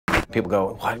People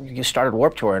go, well, you started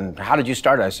Warped Tour, and how did you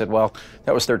start it? I said, well,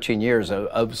 that was 13 years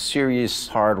of serious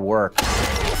hard work.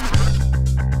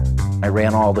 I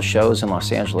ran all the shows in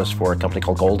Los Angeles for a company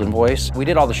called Golden Voice. We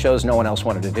did all the shows no one else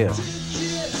wanted to do.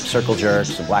 Circle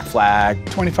Jerks and Black Flag.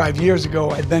 25 years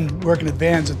ago, I'd been working at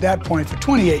Vans at that point for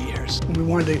 28 years. And we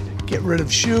wanted to get rid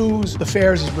of shoes. The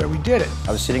fairs is where we did it.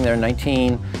 I was sitting there in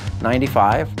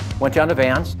 1995, went down to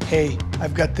Vans. Hey,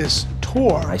 I've got this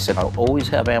tour. I said, I'll always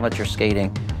have amateur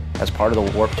skating as part of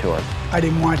the Warped Tour. I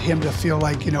didn't want him to feel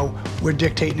like, you know, we're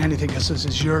dictating anything because this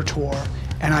is your tour.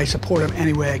 And I support him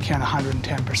any way I can,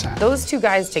 110%. Those two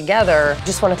guys together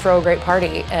just want to throw a great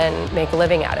party and make a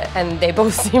living at it. And they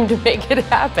both seem to make it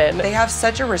happen. They have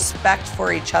such a respect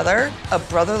for each other, a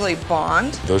brotherly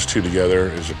bond. Those two together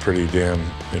is a pretty damn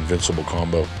invincible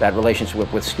combo. That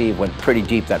relationship with Steve went pretty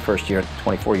deep that first year.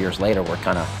 24 years later, we're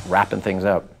kind of wrapping things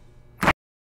up.